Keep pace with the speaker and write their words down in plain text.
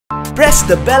Press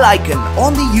the bell icon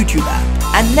on the YouTube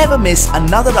app and never miss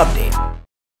another update.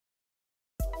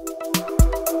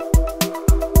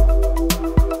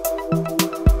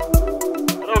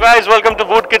 Hello guys, welcome to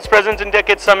Vote Kids Presents India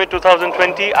Kids Summit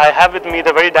 2020. I have with me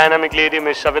the very dynamic lady,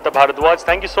 Ms. Shaveta Bhardwaj.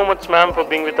 Thank you so much, ma'am, for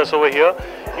being with us over here.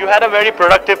 You had a very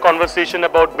productive conversation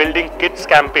about building kids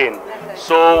campaign.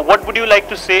 So what would you like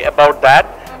to say about that?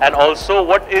 And also,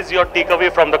 what is your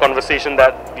takeaway from the conversation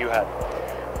that you had?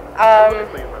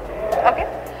 Okay.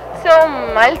 So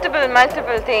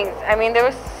multiple things. I mean, there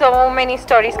were so many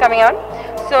stories coming out,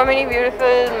 so many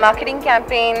beautiful marketing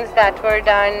campaigns that were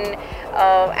done.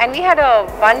 And we had a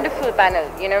wonderful panel.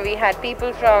 You know, we had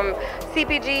people from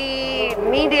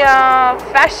CPG, media,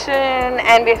 fashion,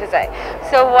 and BFSI.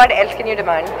 So what else can you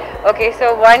demand? Okay,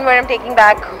 so one where I'm taking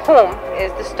back home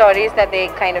is the stories that they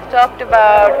kind of talked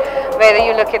about. Whether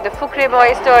you look at the Fukre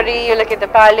Boy story, you look at the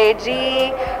Parle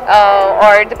G,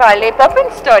 or the Parle Poppin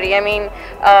story. I mean,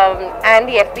 and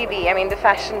the FBB. I mean, the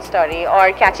fashion story,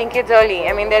 or catching kids early.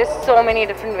 I mean, there is so many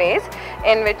different ways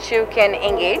in which you can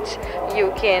engage.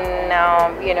 You can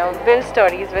build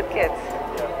stories with kids.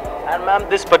 And ma'am,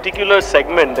 this particular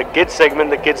segment, the kids segment,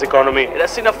 the kids economy, it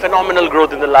has seen a phenomenal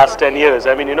growth in the last 10 years.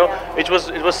 I mean, you know, it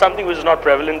was something which was not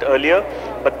prevalent earlier,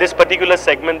 but this particular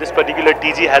segment, this particular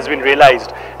TG has been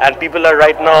realized, and people are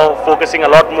right now focusing a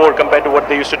lot more compared to what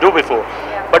they used to do before.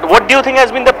 But what do you think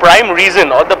has been the prime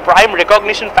reason or the prime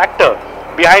recognition factor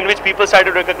behind which people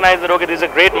started to recognize that, okay, this is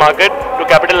a great market to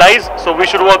capitalize, so we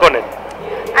should work on it?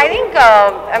 I think,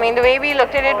 the way we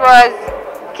looked at it was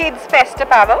kids festa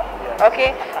power.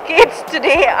 Okay, kids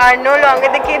today are no longer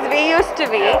the kids we used to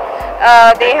be.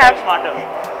 They have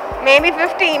maybe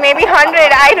 50, maybe 100,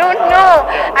 I don't know.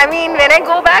 I mean, when I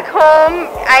go back home,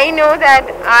 I know that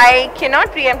I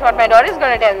cannot preempt what my daughter is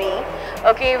going to tell me.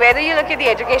 Okay, whether you look at the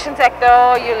education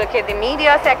sector, you look at the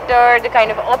media sector, the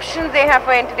kind of options they have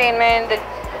for entertainment, the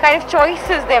kind of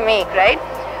choices they make, right?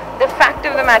 The fact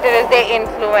of the matter is they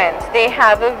influence, they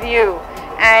have a view.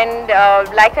 And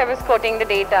like I was quoting the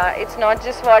data, it's not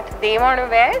just what they want to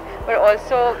wear, but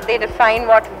also they define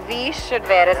what we should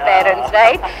wear as parents,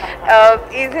 right?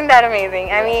 Isn't that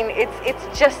amazing? I mean,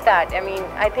 it's just that. I mean,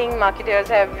 I think marketers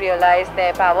have realized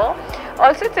their power.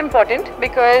 Also, it's important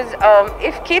because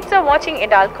if kids are watching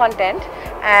adult content,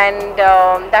 and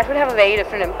that would have a very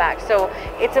different impact. So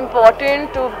it's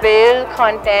important to build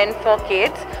content for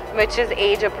kids which is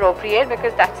age appropriate,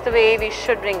 because that's the way we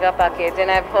should bring up our kids.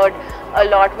 And I've heard a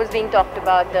lot was being talked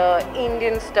about the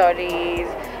Indian stories,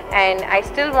 and I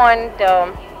still want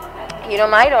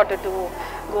my daughter to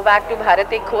go back to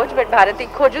Bharati Khoj, but Bharati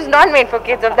Khoj is not made for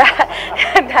kids of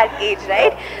that age,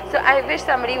 right? So I wish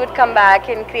somebody would come back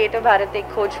and create a Bharati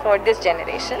Khoj for this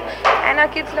generation, and our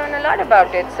kids learn a lot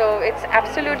about it. So it's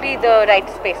absolutely the right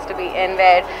space to be in,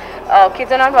 where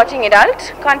kids are not watching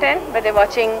adult content, but they're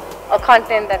watching a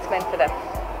content that's meant for them.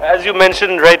 As you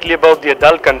mentioned rightly about the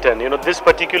adult content, you know, this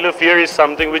particular fear is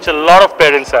something which a lot of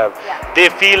parents have. Yeah. They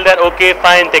feel that, okay,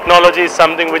 fine, technology is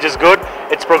something which is good,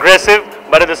 it's progressive,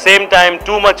 but at the same time,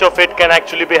 too much of it can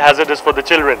actually be hazardous for the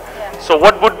children. Yeah. So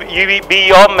what would be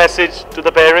your message to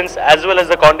the parents as well as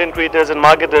the content creators and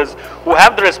marketers who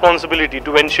have the responsibility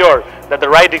to ensure that the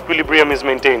right equilibrium is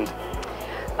maintained?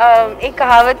 Ek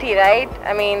kahavat hi, right?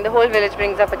 I mean, the whole village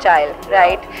brings up a child,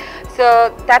 right?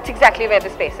 So that's exactly where the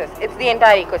space is. It's the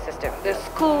entire ecosystem. The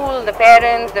school, the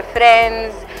parents, the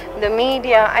friends, the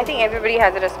media. I think everybody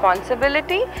has a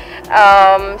responsibility.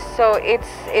 So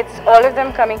it's all of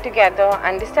them coming together,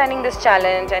 understanding this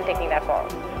challenge and taking that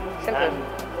forward. Simple.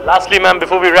 And lastly, ma'am,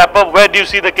 before we wrap up, where do you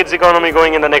see the kids economy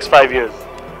going in the next 5 years?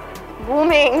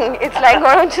 Booming. It's like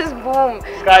going to just boom.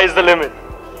 Sky is the limit.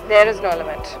 There is no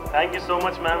limit. Thank you so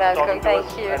much, ma'am, for talking to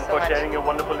us and for sharing your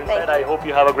wonderful insight. I hope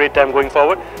you have a great time going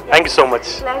forward. Thank you so much.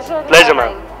 Pleasure. Pleasure,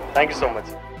 ma'am. Thank you so much.